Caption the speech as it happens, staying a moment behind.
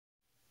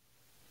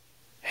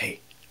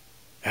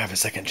I have a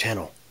second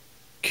channel,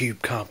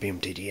 Cube Comp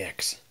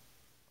MTDX.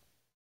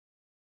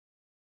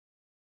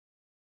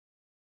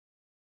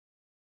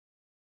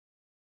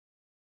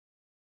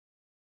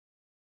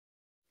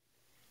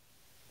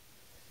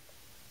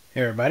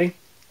 Hey everybody,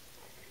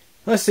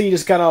 let's say you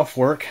just got off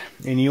work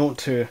and you want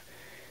to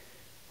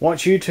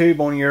watch YouTube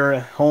on your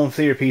home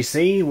theater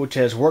PC, which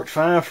has worked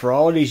fine for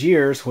all these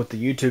years with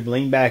the YouTube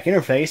Leanback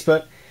interface,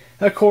 but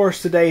of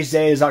course today's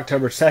date is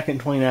October 2nd,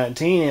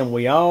 2019, and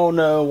we all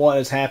know what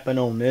has happened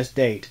on this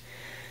date.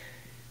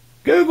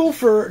 Google,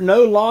 for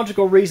no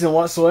logical reason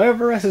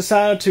whatsoever, has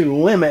decided to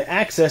limit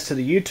access to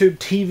the YouTube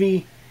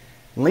TV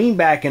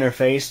Leanback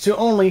interface to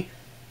only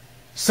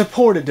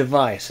supported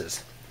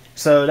devices.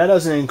 So that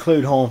doesn't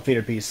include home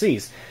theater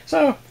PCs.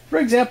 So, for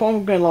example,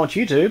 I'm going to launch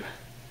YouTube,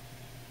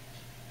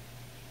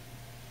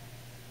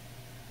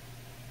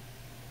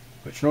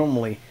 which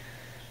normally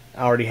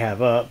I already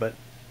have up, but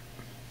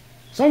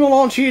so I'm going to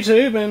launch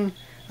YouTube, and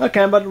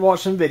okay, I'm about to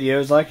watch some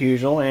videos like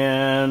usual,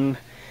 and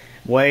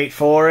wait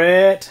for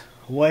it.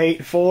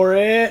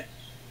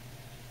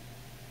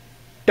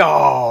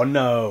 Oh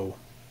no,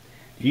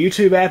 the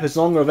YouTube app is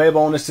no longer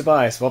available on this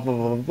device. Blah blah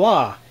blah blah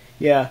blah.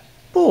 Yeah,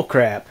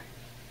 bullcrap.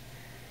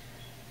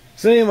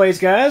 So anyways,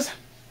 guys,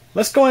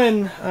 let's go ahead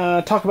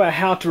and talk about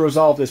how to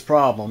resolve this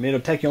problem. It'll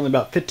take you only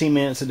about 15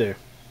 minutes to do.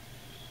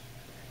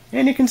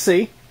 And you can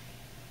see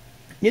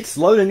it's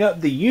loading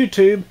up the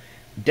YouTube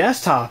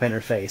desktop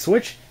interface,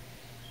 which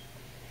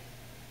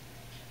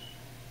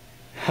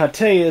I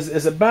tell you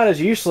is about as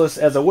useless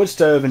as a wood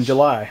stove in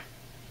July.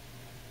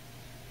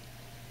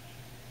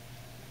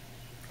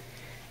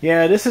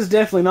 Yeah, this is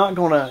definitely not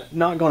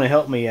gonna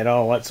help me at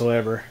all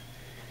whatsoever.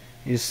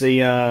 You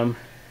see,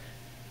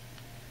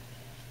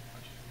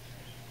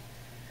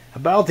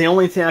 about the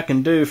only thing I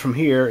can do from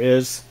here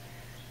is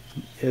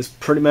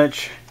pretty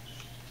much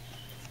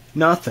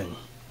nothing.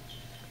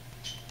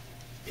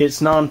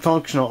 It's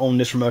non-functional on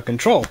this remote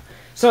control.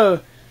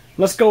 So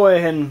let's go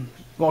ahead and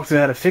walk through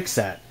how to fix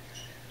that.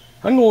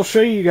 I'm going to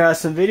show you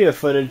guys some video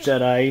footage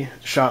that I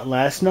shot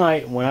last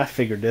night when I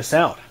figured this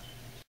out.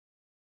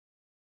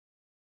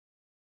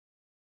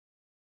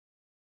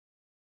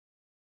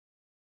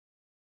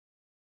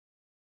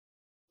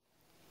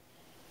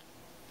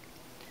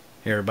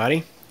 Hey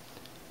everybody,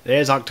 it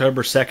is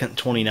October 2nd,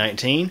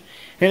 2019,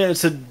 and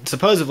it's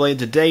supposedly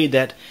the day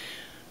that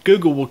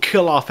Google will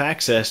kill off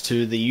access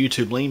to the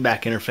YouTube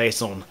Leanback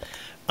interface on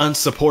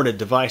unsupported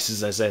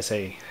devices, as they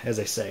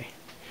say.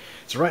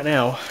 So right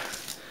now,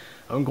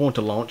 I'm going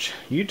to launch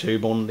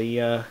YouTube on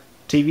the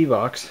TV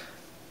box.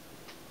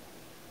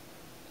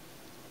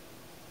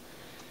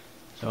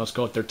 So let's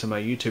go up there to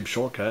my YouTube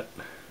shortcut,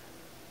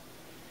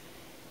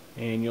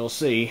 and you'll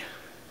see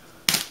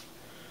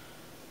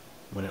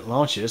when it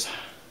launches.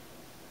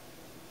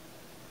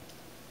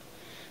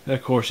 And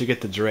of course, you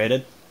get the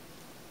dreaded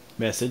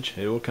message.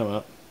 It will come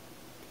up.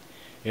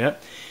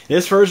 Yep.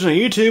 This version of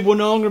YouTube will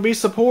no longer be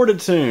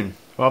supported soon.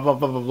 Blah, blah,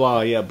 blah, blah,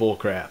 blah. Yeah,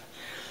 bullcrap.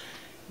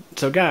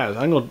 So, guys,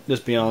 I'm going to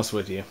just be honest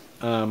with you.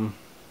 I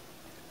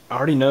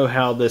already know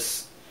how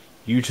this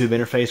YouTube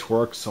interface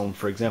works on,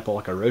 for example,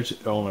 like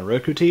on a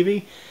Roku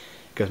TV.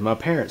 Because my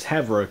parents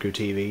have Roku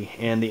TV,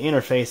 and the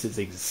interface is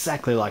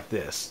exactly like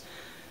this.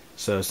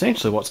 So,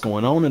 essentially, what's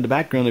going on in the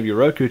background of your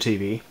Roku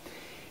TV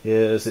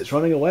is it's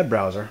running a web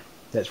browser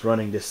that's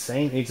running this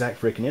same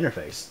exact freaking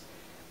interface.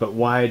 But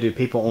why do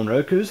people on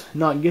Rokus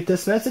not get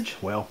this message?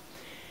 Well,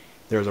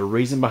 there's a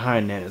reason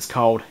behind that. It's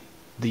called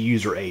the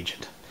user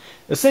agent.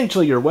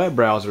 Essentially, your web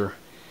browser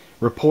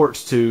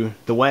reports to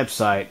the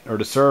website or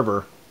the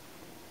server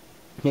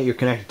that you're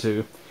connected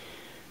to,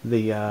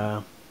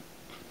 the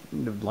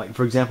like,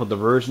 for example, the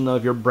version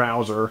of your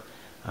browser,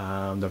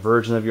 the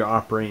version of your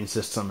operating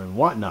system, and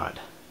whatnot.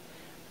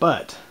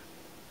 But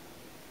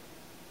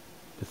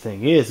the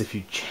thing is, if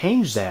you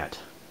change that,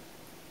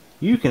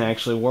 you can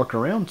actually work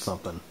around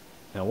something.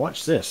 Now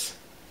watch this.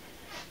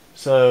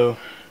 So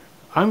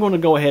I'm going to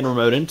go ahead and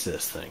remote into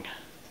this thing.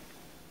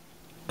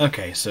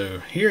 Okay, so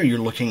here you're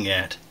looking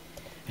at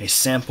a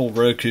sample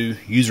Roku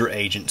user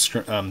agent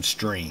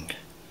string.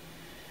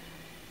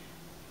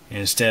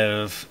 Instead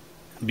of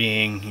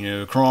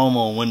being, Chrome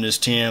on Windows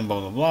 10,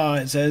 blah blah blah,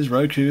 it says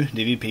Roku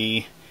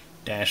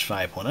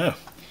DVP-5.0.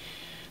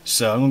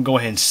 So I'm going to go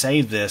ahead and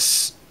save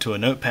this to a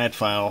notepad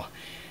file.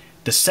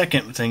 The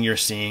second thing you're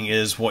seeing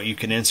is what you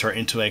can insert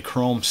into a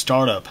Chrome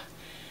startup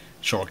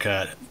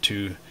shortcut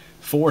to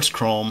force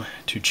Chrome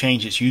to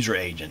change its user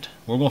agent.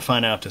 We're going to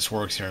find out if this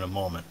works here in a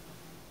moment.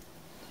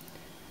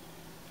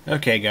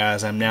 Okay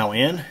guys, I'm now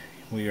in.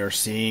 We are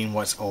seeing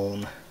what's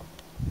on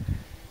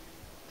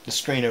the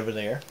screen over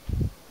there.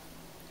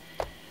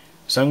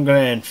 So I'm going to go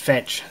ahead and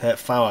fetch that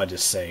file I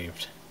just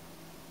saved.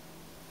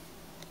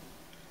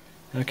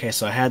 Okay,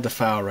 so I had the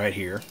file right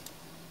here.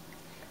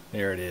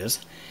 There it is.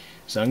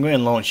 So I'm going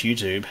to launch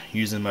YouTube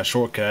using my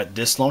shortcut.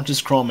 This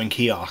launches Chrome in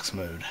Kiosk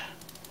mode.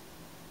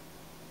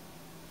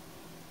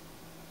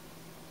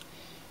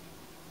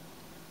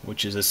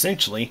 Which is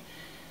essentially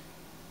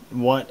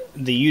what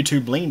the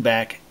YouTube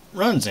Leanback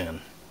runs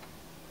in.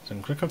 So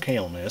I'm going to click OK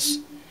on this.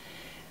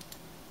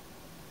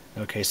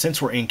 Okay, since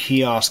we're in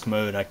kiosk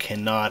mode, I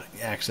cannot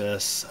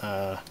access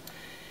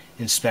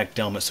inspect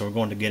element, so we're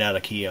going to get out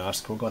of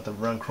kiosk. We're going to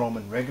run Chrome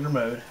in regular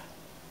mode.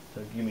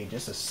 So give me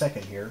just a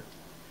second here.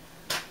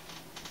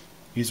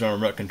 Use our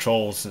remote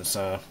control, since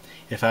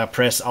if I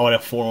press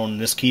Alt F4 on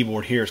this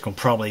keyboard here, it's going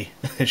to probably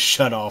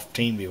shut off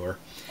TeamViewer.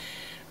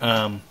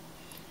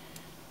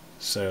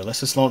 So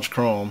let's just launch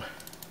Chrome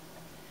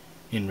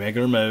in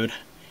regular mode.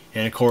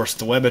 And of course,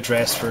 the web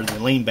address for the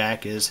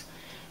Leanback is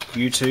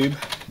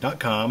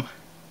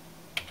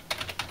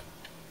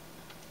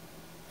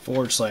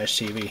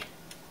youtube.com/TV.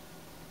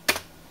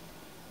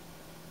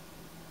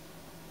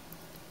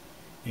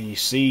 And you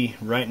see,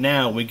 right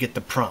now, we get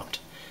the prompt.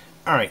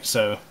 Alright,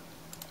 so,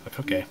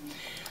 okay.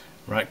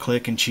 Right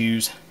click and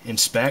choose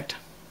Inspect.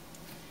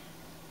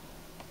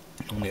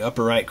 On the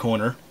upper right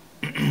corner,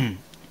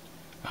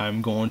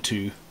 I'm going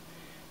to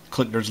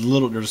click, there's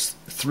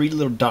 3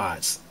 little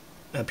dots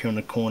up here in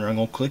the corner. I'm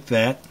going to click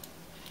that.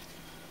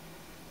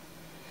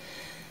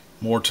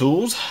 More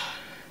tools.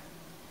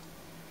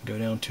 Go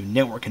down to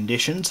Network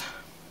Conditions.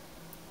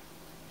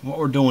 What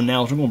we're doing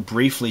now is we're going to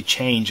briefly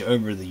change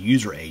over the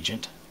user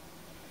agent.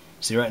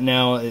 See, right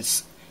now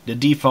it's the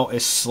default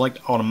is select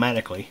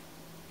automatically,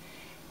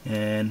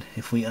 and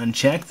if we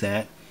uncheck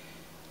that,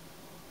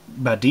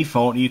 by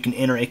default you can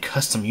enter a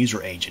custom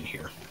user agent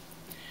here.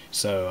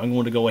 So I'm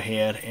going to go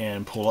ahead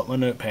and pull up my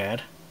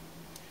notepad.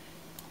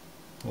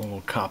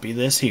 We'll copy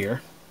this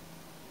here.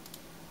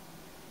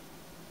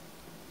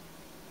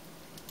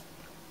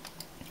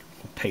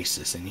 We'll paste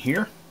this in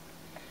here.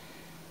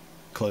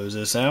 Close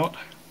this out,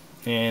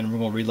 and we're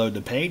going to reload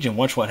the page and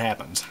watch what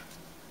happens.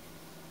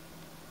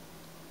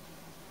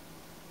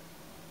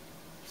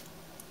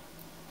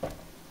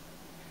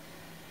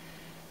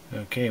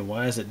 Okay,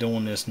 why is it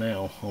doing this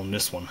now on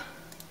this one?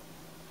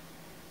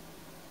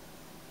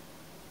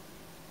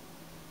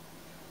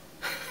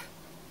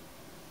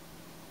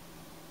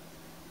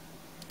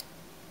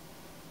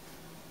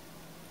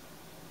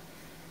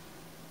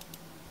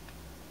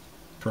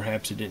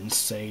 Perhaps it didn't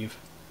save.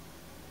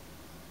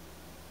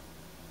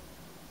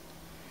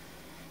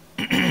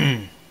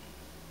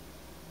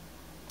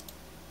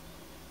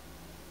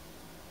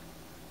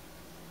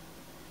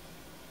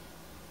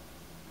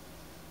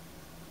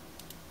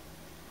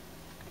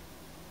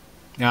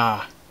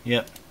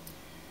 Yep.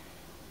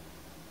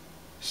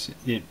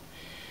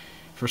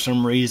 For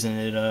some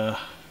reason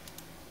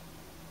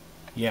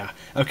yeah.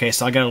 Okay,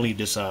 so I gotta leave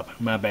this up.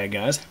 My bad,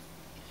 guys.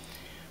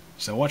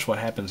 So watch what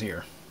happens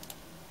here.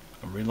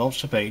 I'll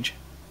relaunch the page.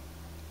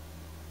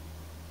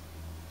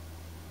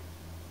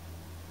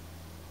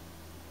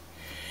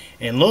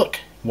 And look,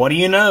 what do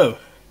you know?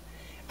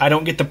 I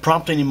don't get the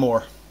prompt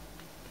anymore.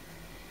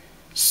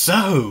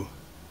 So,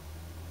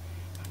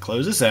 I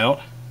close this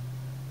out.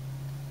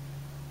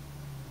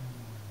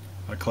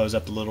 I close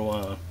up the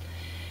little,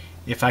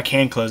 if I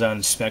can close out and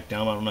inspect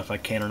down. I don't know if I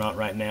can or not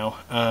right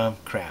now.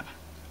 Crap.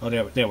 Oh,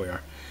 there we are.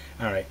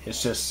 Alright,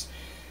 it's just,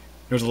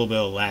 there's a little bit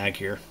of lag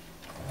here.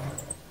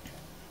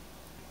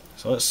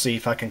 So let's see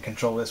if I can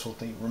control this with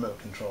the remote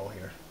control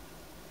here.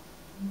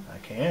 I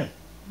can.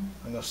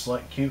 I'm going to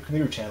select Q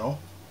computer channel.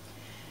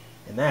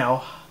 And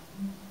now,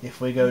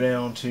 if we go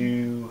down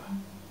to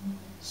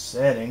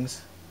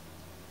settings,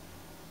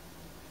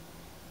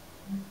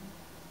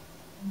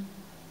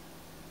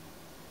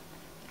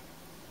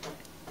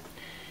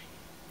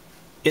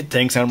 it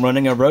thinks I'm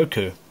running a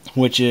Roku,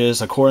 which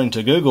is, according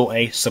to Google,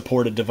 a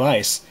supported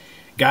device.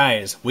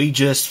 Guys, we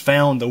just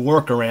found the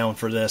workaround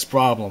for this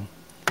problem.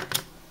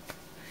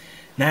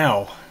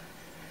 Now,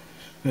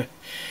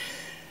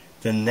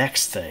 the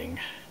next thing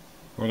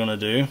we're going to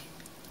do,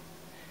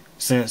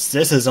 since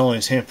this is only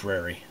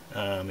temporary,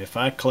 if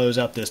I close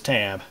out this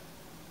tab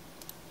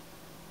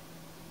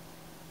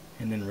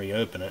and then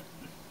reopen it,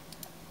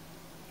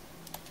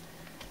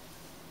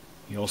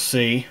 you'll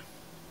see,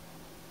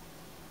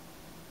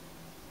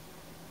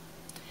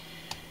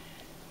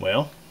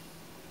 well,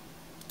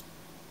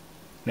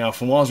 now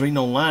from what I was reading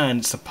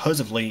online,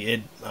 supposedly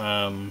it,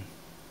 hang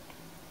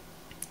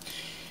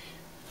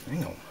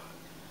on.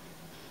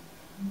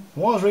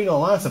 From what I was reading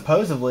online,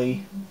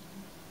 supposedly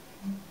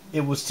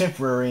it was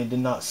temporary and did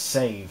not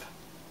save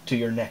to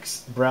your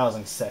next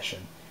browsing session.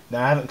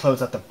 Now I haven't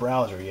closed out the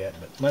browser yet,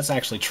 but let's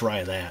actually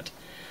try that.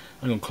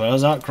 I'm going to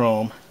close out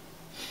Chrome.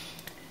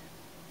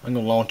 I'm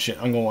going to launch it.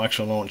 I'm going to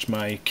actually launch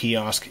my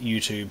Kiosk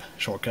YouTube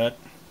shortcut.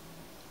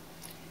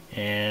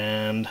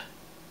 And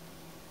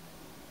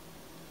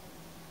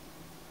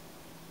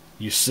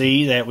you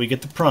see that we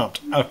get the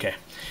prompt. Okay,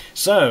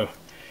 so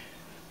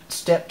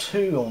step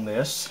 2 on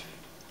this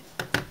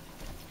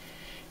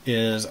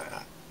is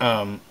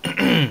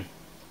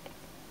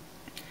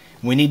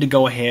we need to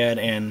go ahead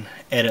and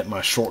edit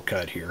my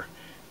shortcut here.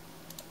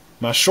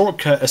 My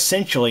shortcut,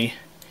 essentially,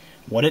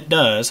 what it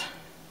does,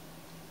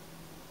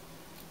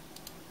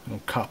 I'm going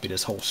to copy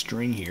this whole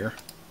string here.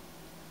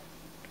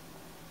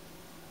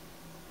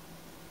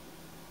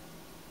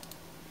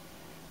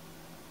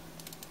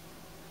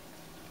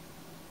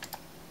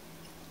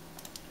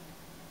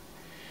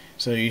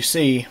 So you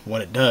see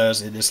what it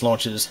does, it just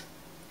launches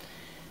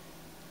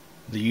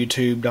the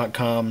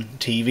YouTube.com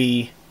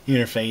TV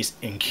interface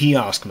in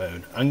kiosk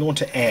mode. I'm going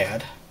to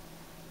add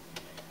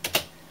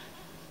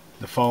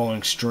the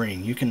following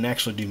string. You can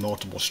actually do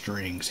multiple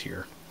strings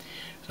here.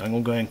 So I'm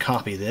going to go ahead and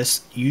copy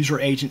this user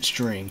agent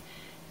string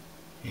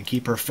and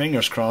keep our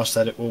fingers crossed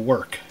that it will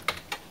work.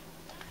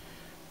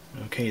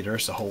 Okay,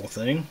 there's the whole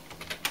thing.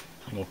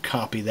 I'm going to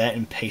copy that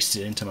and paste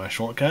it into my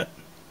shortcut.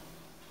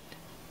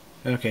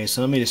 Okay,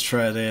 so let me just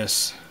try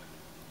this.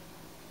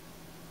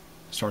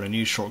 Start a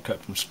new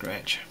shortcut from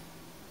scratch.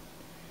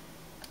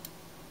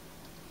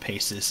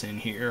 Paste this in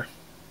here.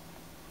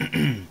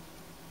 Make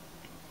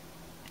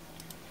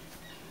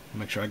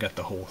sure I got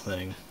the whole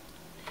thing.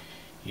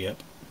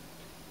 Yep.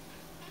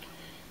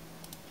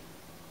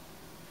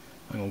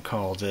 I'm going to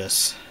call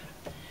this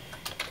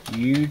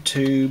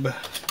YouTube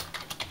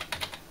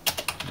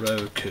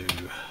Roku.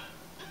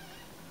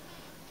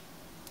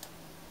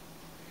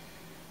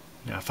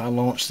 Now if I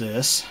launch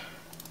this,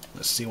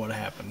 let's see what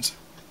happens.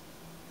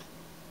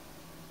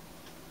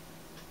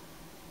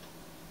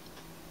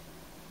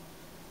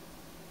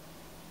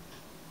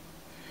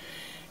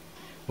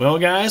 Well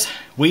guys,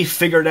 we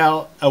figured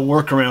out a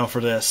workaround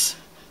for this.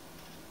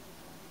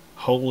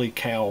 Holy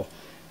cow.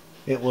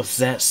 It was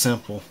that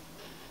simple.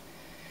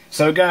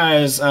 So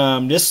guys,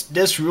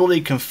 this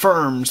really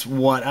confirms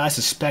what I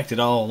suspected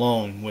all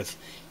along with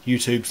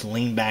YouTube's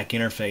Leanback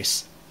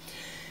interface.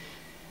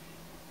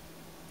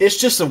 It's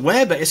just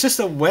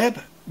a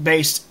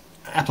web-based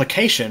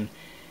application,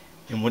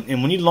 and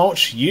when you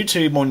launch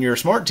YouTube on your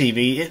smart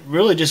TV, it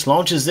really just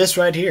launches this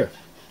right here.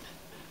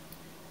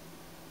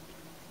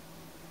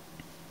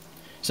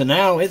 So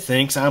now it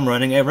thinks I'm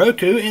running a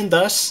Roku, and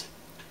thus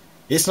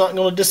it's not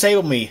going to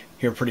disable me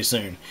here pretty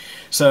soon.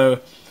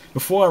 So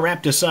before I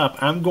wrap this up,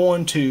 I'm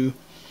going to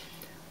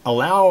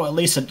allow at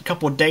least a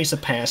couple of days to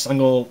pass. I'm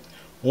going to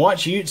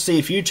watch you see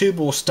if YouTube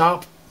will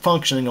stop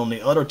functioning on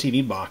the other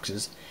TV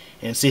boxes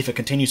and see if it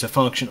continues to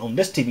function on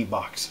this TV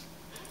box.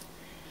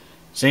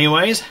 So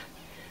anyways,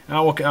 I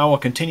will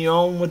continue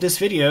on with this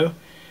video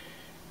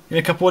in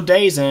a couple of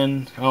days,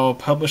 and I'll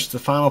publish the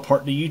final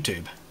part to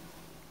YouTube.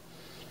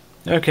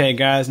 Okay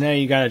guys, now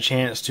you got a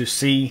chance to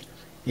see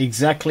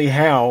exactly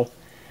how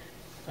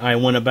I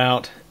went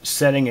about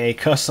setting a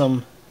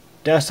custom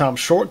desktop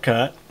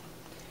shortcut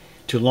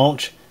to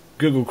launch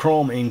Google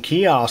Chrome in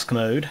kiosk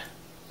mode,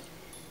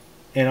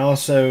 and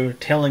also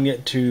telling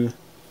it to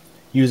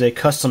use a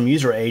custom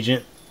user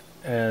agent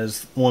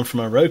as one from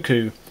a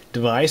Roku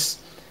device.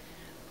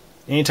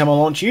 Anytime I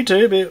launch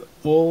YouTube, it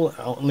will,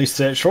 at least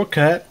that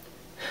shortcut,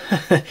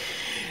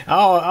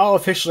 I'll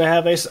unofficially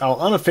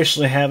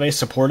have a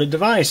supported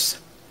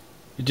device.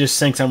 It just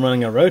thinks I'm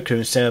running a Roku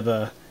instead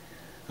of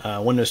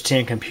a Windows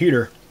 10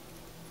 computer.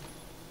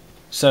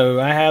 So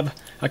I have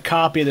a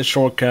copy of the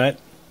shortcut,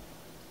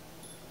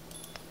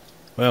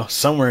 well,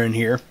 somewhere in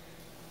here.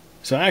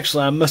 So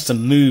actually I must have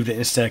moved it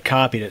instead of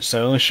copied it,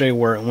 so let me show you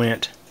where it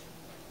went.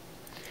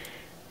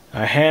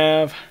 I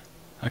have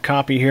a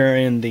copy here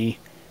in the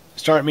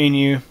start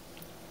menu,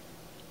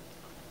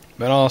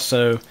 but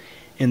also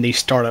in the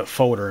startup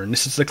folder, and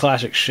this is the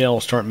classic shell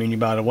start menu,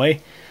 by the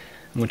way.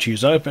 I'm going to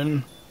choose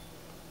open.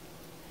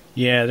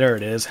 Yeah, there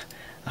it is.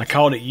 I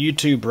called it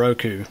YouTube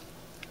Roku.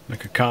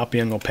 Make a copy.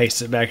 I'm going to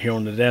paste it back here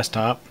on the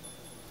desktop.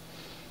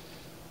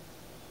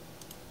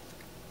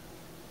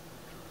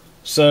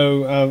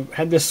 So I've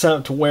had this set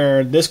up to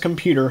where this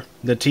computer,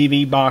 the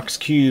TV box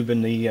cube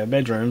in the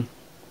bedroom,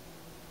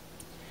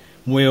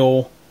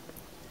 will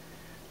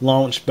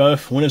launch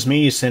both Windows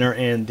Media Center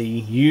and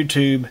the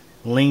YouTube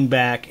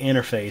Leanback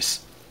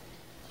interface.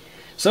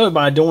 So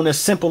by doing this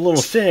simple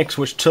little fix,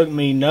 which took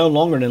me no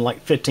longer than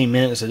like 15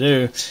 minutes to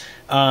do,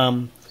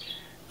 I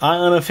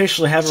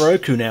unofficially have a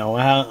Roku now.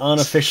 I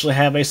unofficially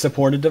have a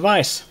supported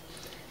device,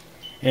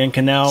 and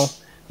can now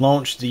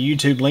launch the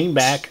YouTube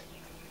Leanback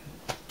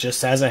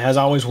just as it has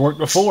always worked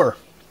before.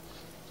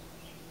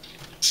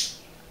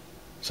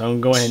 So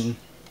I'm going to go ahead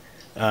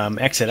and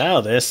exit out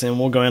of this, and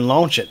we'll go ahead and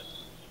launch it.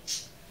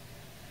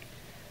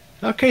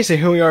 Okay, so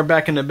here we are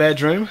back in the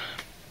bedroom.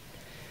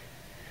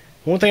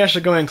 One thing I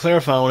should go ahead and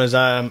clarify on is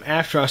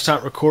after I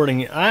stopped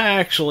recording, I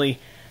actually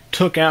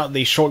took out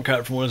the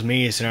shortcut from Windows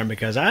Media Center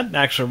because I'd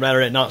actually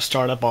rather it not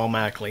start up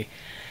automatically.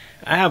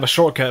 I have a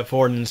shortcut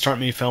for it in the start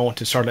menu if I want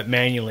to start it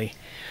manually.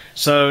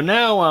 So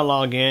now when I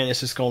log in, it's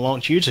just going to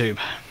launch YouTube.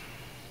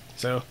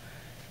 So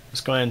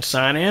let's go ahead and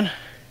sign in.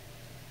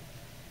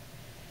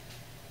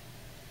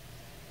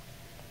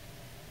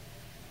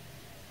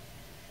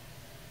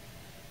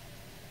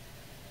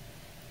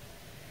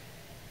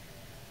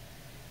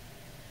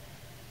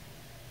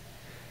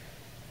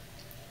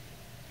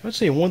 Let's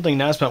see, one thing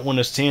nice about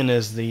Windows 10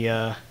 is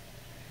the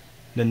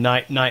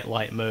night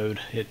light mode.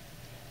 It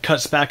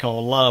cuts back on a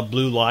lot of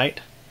blue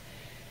light,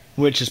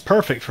 which is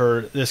perfect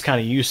for this kind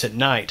of use at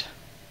night.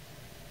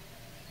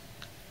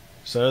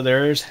 So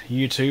there's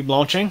YouTube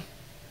launching.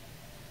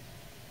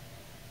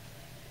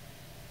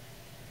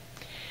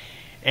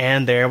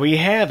 And there we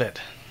have it.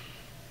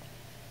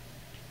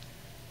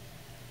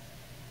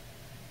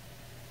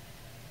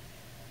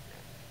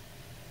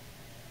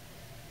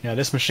 Now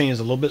this machine is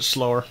a little bit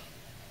slower.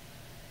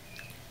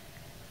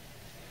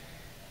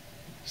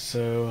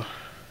 So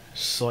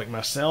select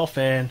myself,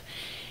 and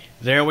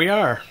there we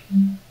are.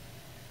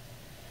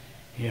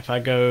 If I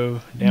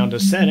go down to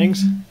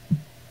settings,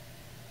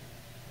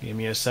 give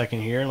me a second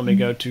here, let me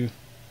go to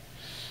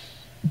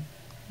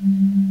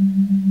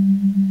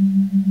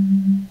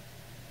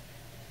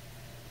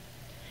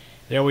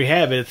there we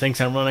have it. It thinks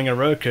I'm running a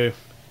Roku.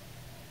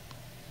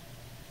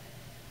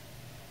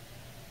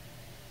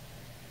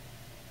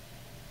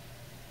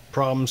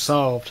 Problem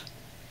solved.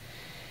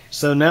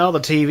 So now the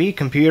TV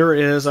computer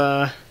is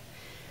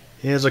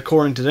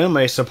according to them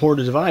a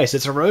supported device.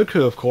 It's a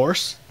Roku, of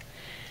course.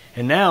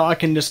 And now I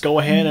can just go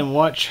ahead and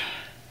watch.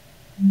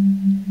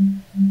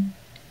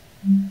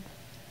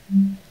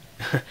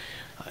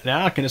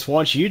 Now I can just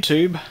watch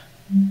YouTube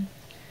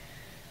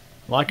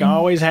like I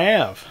always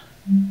have.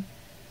 And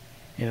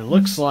it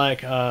looks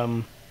like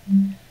the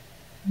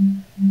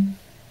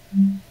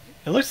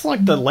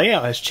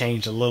layout has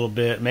changed a little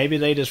bit. Maybe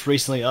they just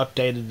recently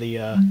updated the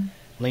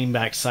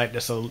Leanback site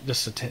just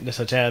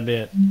a tad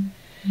bit.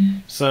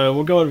 So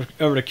we'll go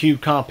over to Cube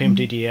Comp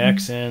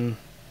MTDX and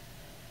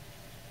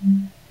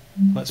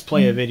let's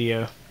play a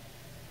video.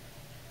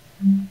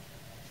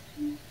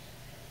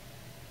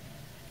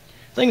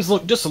 Things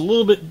look just a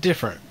little bit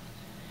different,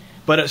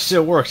 but it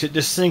still works. It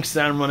just thinks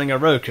that I'm running a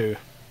Roku.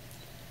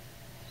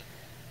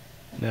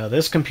 Now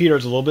this computer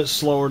is a little bit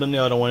slower than the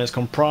other one. It's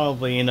going to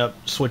probably end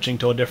up switching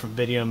to a different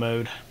video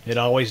mode. It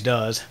always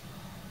does.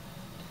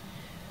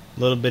 A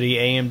little bitty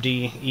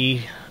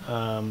AMD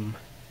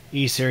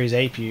E-Series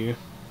APU.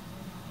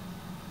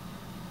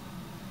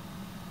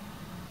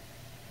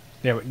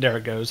 There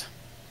it goes.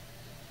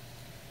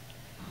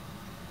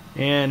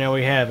 And there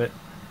we have it.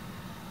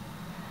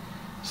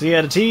 So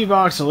yeah, the TV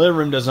box in the living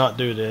room does not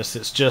do this.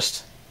 It's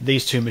just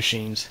these two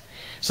machines.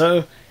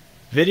 So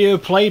video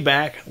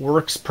playback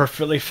works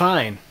perfectly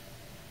fine.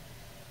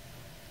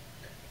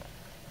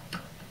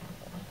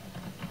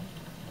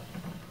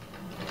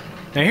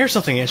 Now here's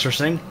something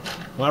interesting.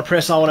 When I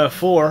press Alt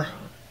F4,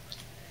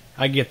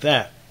 I get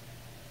that.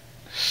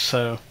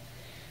 So,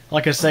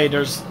 like I say,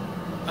 there's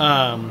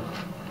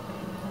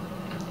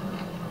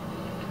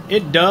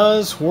it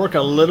does work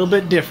a little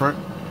bit different.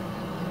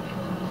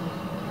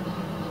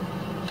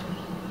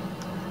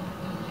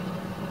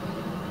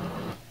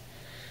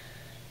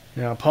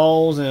 Now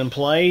pause and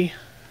play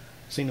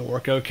seem to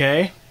work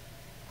okay.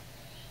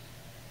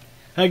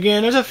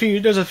 Again, there's a few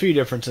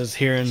differences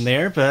here and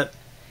there, but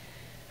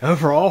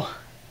overall,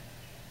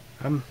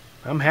 I'm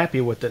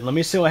happy with it. Let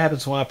me see what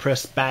happens when I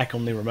press back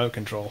on the remote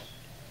control.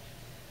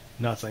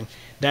 Nothing.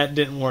 That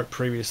didn't work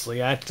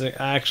previously. I actually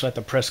have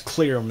to press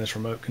clear on this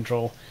remote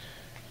control.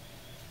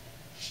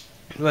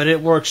 But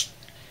it works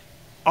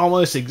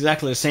almost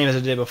exactly the same as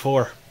it did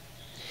before.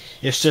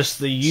 It's just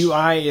the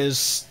UI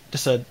is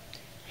just a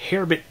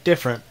hair bit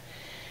different.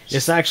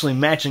 It's actually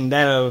matching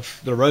that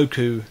of the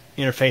Roku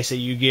interface that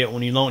you get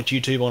when you launch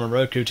YouTube on a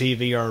Roku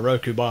TV or a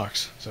Roku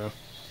box. So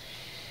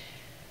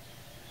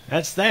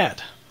that's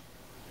that.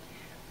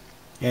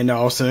 And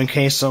also, in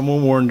case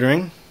someone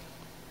wondering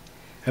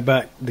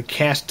about the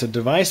cast to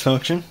device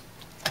function,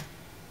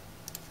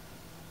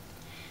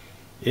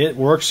 it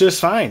works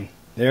just fine.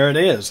 There it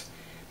is.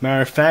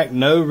 Matter of fact,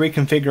 no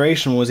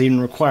reconfiguration was even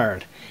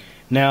required.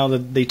 Now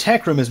the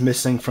tech room is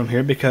missing from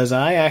here because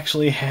I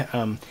actually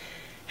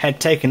had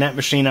taken that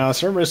machine out of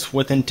service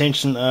with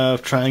intention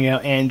of trying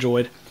out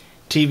Android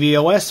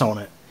tvOS on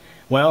it.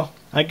 Well,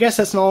 I guess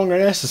that's no longer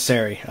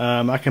necessary.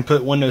 I can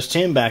put Windows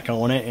 10 back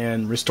on it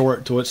and restore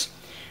it to its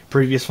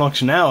previous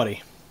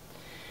functionality.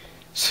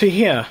 So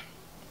yeah,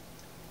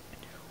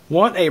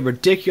 what a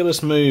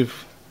ridiculous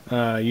move,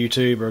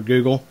 YouTube or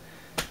Google.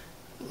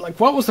 Like,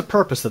 what was the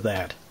purpose of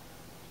that?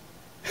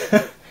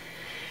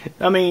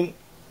 I mean,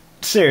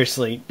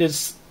 seriously,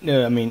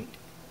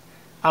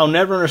 I'll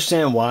never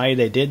understand why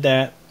they did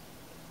that,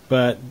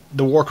 but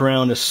the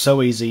workaround is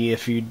so easy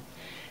if you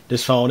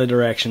just follow the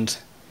directions.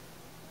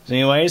 So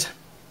anyways,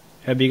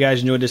 hope you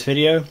guys enjoyed this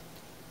video.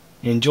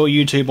 Enjoy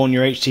YouTube on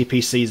your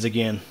HTPCs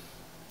again.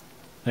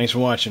 Thanks for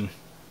watching.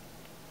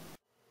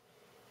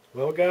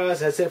 Well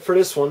guys, that's it for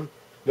this one.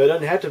 But it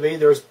doesn't have to be.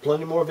 There's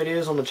plenty more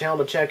videos on the channel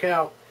to check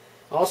out.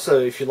 Also,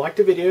 if you liked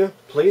the video,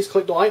 please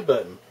click the like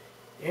button.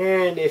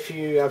 And if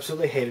you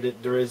absolutely hated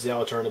it, there is the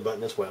alternative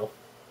button as well.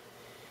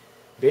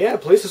 But yeah,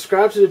 please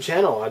subscribe to the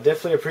channel. I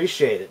definitely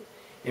appreciate it.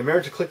 And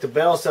remember to click the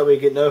bell so that we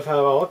get notified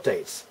of all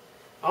updates.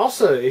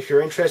 Also, if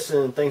you're interested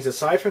in things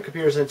aside from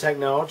computers and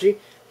technology,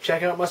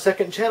 check out my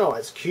second channel.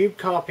 It's Cube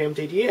Comp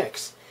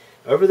MTDX.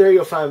 Over there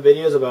you'll find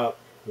videos about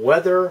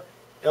weather,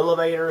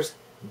 elevators,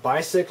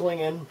 bicycling,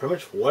 and pretty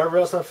much whatever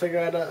else I figure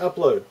out to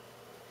upload.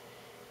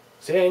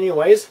 So yeah,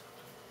 anyways,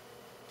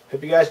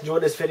 hope you guys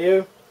enjoyed this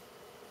video,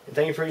 and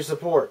thank you for your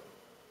support.